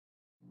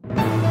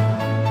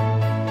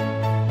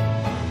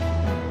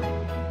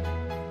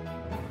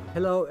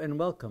Hello and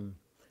welcome.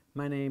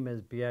 My name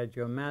is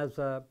Biagio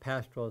Mazza,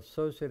 Pastoral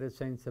Associate at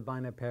St.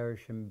 Sabina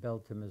Parish in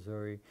Belton,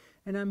 Missouri,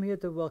 and I'm here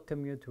to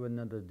welcome you to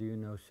another Do You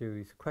Know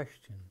series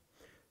question.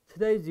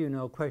 Today's Do You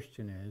Know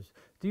question is,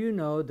 do you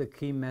know the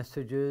key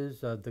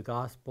messages of the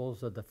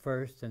Gospels of the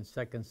First and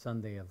Second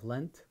Sunday of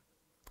Lent?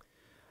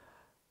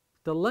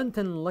 The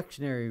Lenten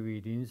lectionary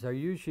readings are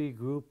usually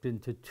grouped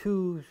into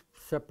two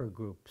separate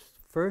groups,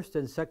 First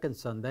and Second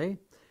Sunday,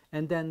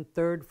 and then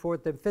Third,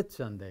 Fourth, and Fifth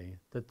Sunday.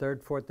 The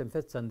Third, Fourth, and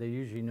Fifth Sunday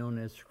usually known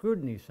as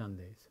Scrutiny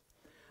Sundays.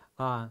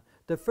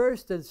 The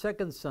First and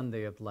Second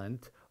Sunday of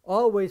Lent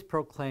always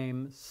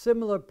proclaim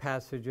similar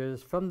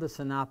passages from the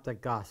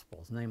Synoptic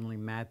Gospels, namely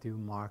Matthew,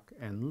 Mark,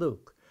 and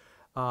Luke.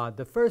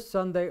 The First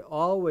Sunday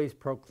always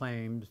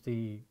proclaims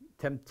the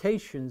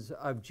temptations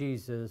of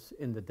Jesus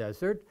in the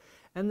desert,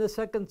 and the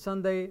Second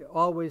Sunday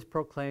always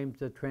proclaims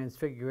the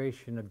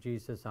Transfiguration of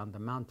Jesus on the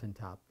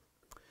mountaintop.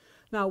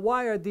 Now,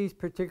 why are these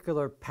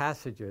particular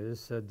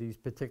passages, these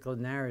particular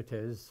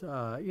narratives,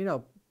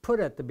 put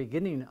at the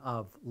beginning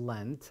of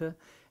Lent,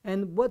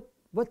 and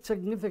what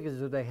significance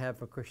do they have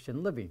for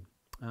Christian living?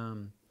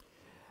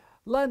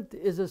 Lent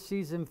is a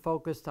season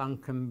focused on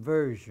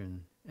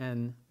conversion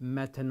and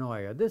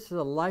metanoia. This is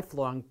a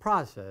lifelong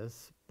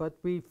process, but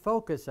we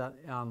focus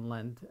on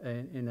Lent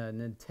in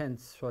an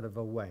intense sort of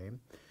a way.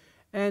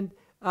 And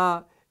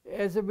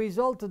as a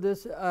result of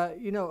this,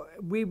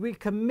 we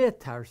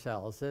recommit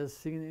ourselves, as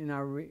seen in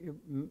our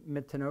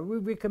metanoia, we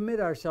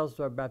recommit ourselves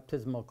to our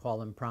baptismal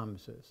call and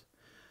promises.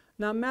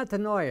 Now,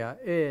 metanoia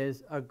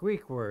is a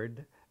Greek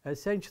word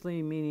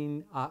essentially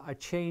meaning a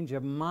change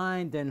of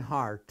mind and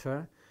heart,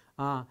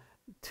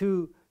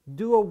 to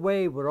do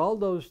away with all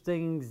those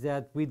things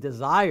that we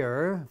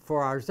desire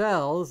for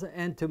ourselves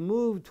and to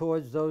move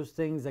towards those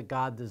things that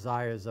God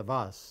desires of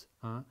us.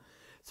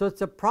 So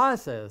it's a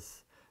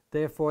process,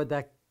 therefore,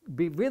 that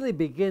really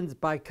begins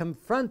by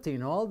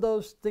confronting all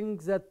those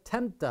things that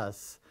tempt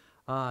us,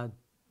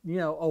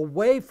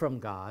 away from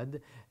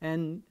God,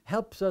 and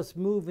helps us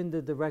move in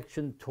the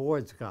direction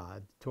towards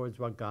God, towards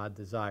what God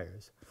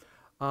desires.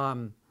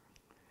 Now,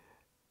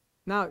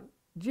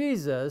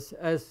 Jesus,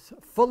 as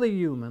fully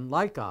human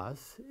like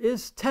us,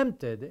 is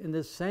tempted in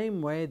the same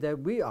way that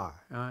we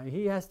are.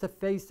 He has to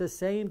face the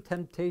same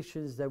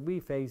temptations that we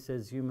face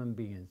as human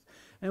beings.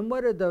 And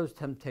what are those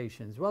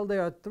temptations? Well,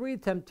 there are three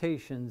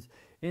temptations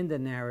in the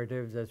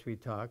narratives as we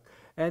talk,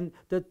 and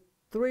the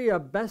three are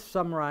best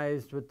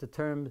summarized with the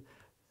term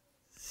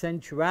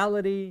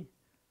sensuality,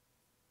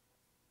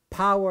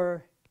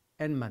 power,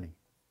 and money.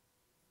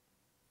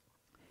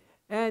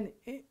 And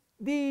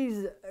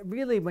these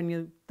really, when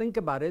you think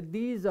about it,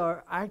 these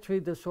are actually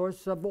the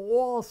source of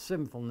all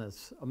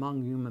sinfulness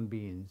among human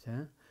beings.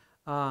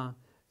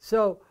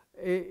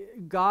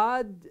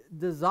 God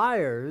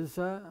desires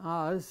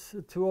us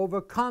to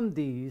overcome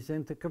these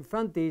and to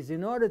confront these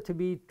in order to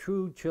be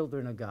true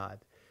children of God,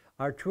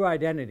 our true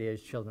identity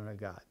as children of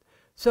God.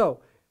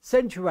 So,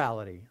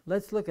 sensuality,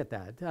 let's look at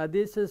that.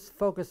 This is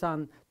focused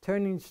on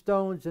turning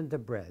stones into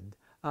bread.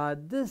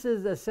 This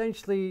is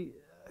essentially,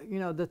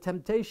 the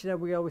temptation that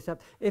we always have.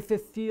 If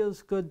it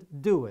feels good,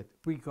 do it,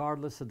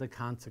 regardless of the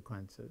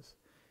consequences.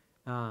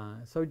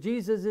 So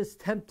Jesus is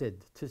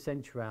tempted to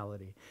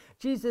sensuality.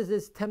 Jesus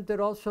is tempted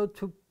also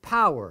to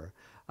power,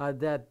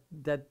 that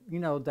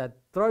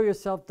throw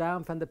yourself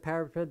down from the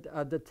parapet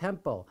of the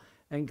temple,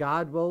 and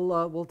God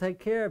will take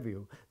care of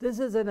you. This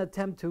is an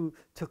attempt to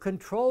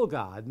control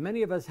God.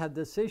 Many of us have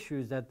this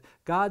issue that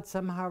God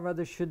somehow or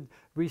other should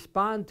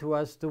respond to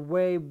us the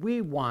way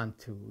we want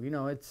to.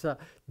 It's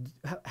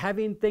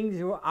having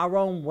things our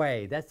own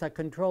way. That's a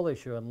control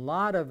issue. And a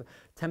lot of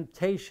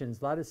temptations,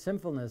 a lot of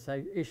sinfulness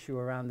issue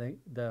around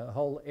the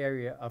whole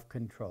area of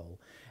control.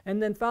 And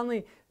then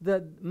finally,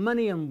 the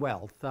money and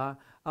wealth.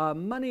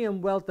 Money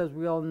and wealth, as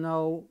we all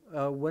know,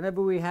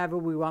 whenever we have it,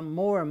 we want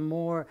more and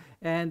more,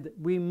 and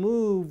we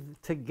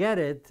move to get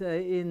it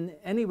in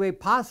any way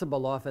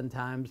possible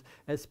oftentimes,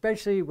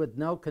 especially with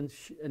no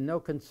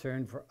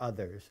concern for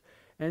others.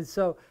 And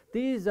so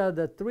these are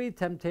the three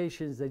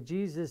temptations that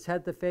Jesus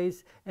had to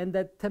face, and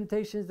the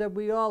temptations that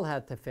we all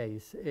had to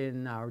face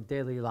in our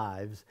daily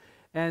lives.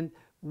 And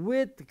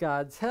with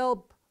God's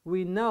help,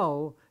 we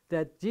know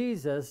that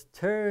Jesus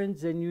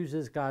turns and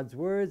uses God's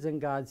words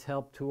and God's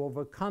help to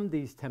overcome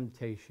these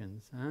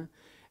temptations.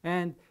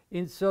 And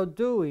in so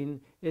doing,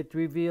 it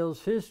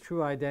reveals his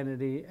true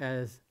identity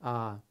as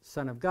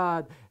Son of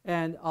God,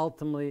 and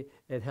ultimately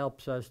it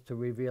helps us to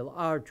reveal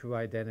our true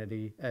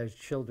identity as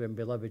children,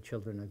 beloved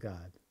children of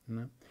God.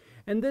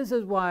 And this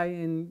is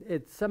why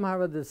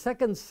somehow the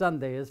Second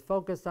Sunday is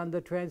focused on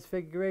the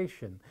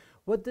Transfiguration.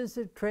 What does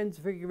the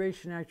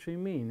Transfiguration actually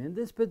mean? In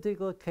this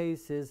particular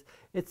case,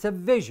 it's a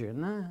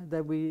vision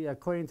that we,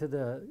 according to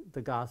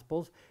the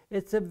Gospels,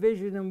 it's a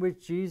vision in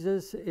which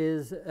Jesus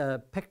is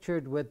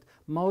pictured with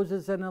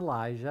Moses and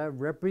Elijah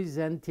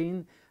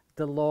representing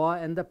the law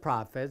and the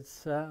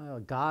prophets,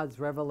 God's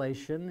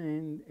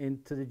revelation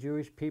into the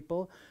Jewish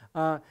people.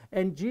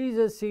 And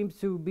Jesus seems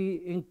to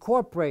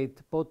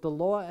incorporate both the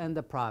law and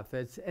the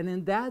prophets. And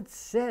in that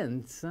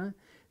sense,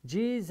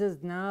 Jesus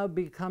now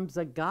becomes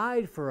a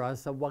guide for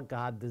us of what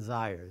God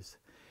desires.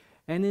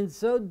 And in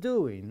so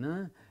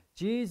doing,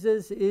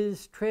 Jesus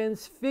is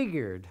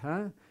transfigured.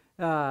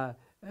 By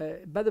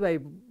the way,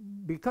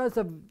 because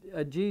of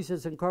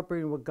Jesus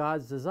incorporating what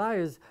God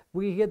desires,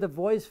 we hear the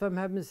voice from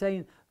heaven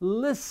saying,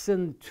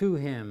 listen to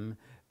him.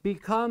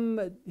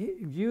 Become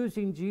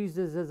using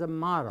Jesus as a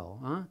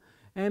model.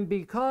 And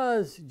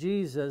because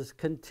Jesus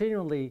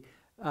continually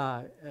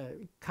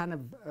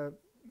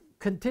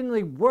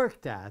continually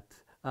worked at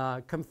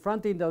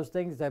confronting those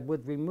things that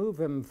would remove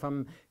him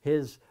from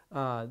his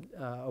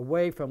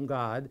away from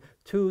God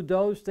to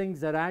those things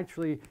that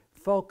actually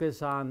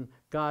focus on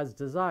God's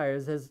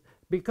desires,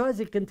 because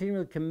he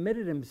continually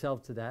committed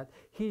himself to that,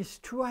 his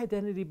true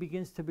identity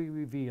begins to be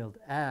revealed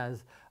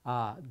as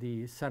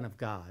the Son of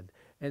God.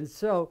 And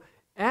so,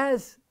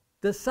 as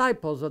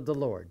disciples of the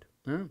Lord,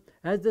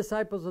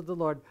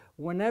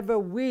 whenever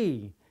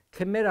we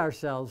commit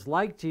ourselves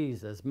like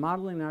Jesus,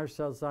 modeling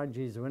ourselves on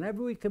Jesus,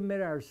 whenever we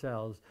commit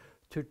ourselves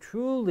to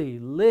truly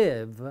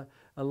live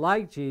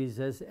like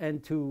Jesus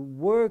and to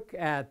work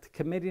at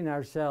committing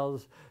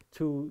ourselves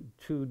to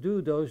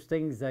do those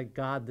things that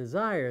God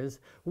desires,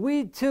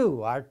 we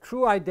too, our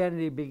true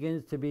identity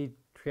begins to be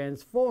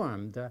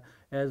transformed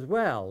as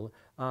well.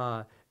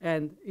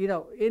 And you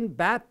know, in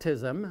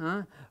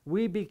baptism,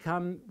 we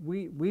became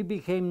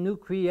new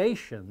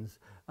creations.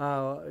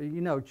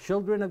 You know,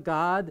 children of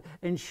God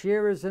and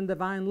sharers in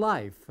divine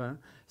life.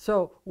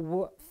 So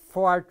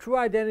for our true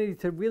identity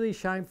to really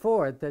shine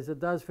forth, as it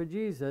does for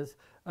Jesus,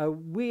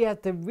 we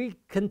have to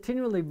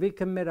continually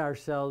recommit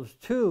ourselves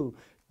to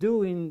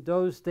doing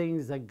those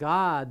things that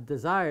God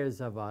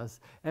desires of us.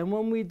 And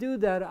when we do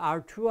that,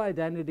 our true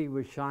identity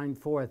will shine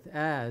forth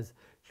as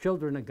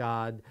children of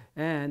God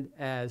and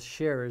as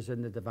sharers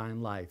in the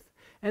divine life.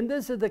 And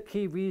this is the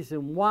key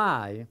reason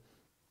why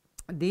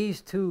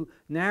these two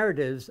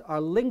narratives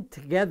are linked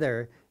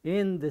together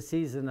in the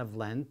season of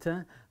Lent,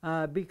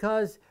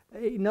 because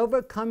in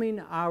overcoming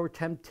our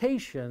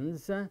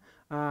temptations,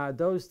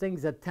 those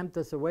things that tempt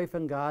us away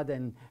from God,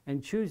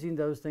 and choosing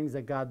those things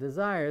that God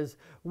desires,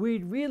 we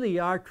really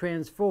are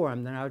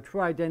transformed, and our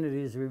true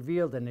identity is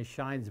revealed, and it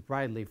shines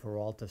brightly for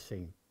all to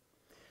see.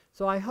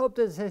 So I hope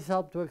this has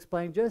helped to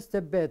explain just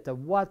a bit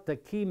of what the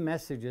key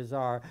messages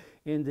are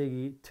in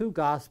the two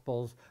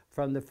Gospels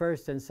from the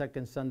first and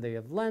second Sunday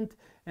of Lent,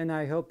 and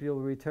I hope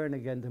you'll return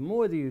again to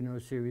more of the You Know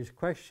series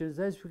questions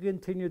as we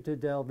continue to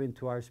delve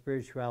into our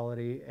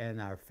spirituality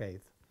and our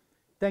faith.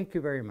 Thank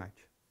you very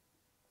much.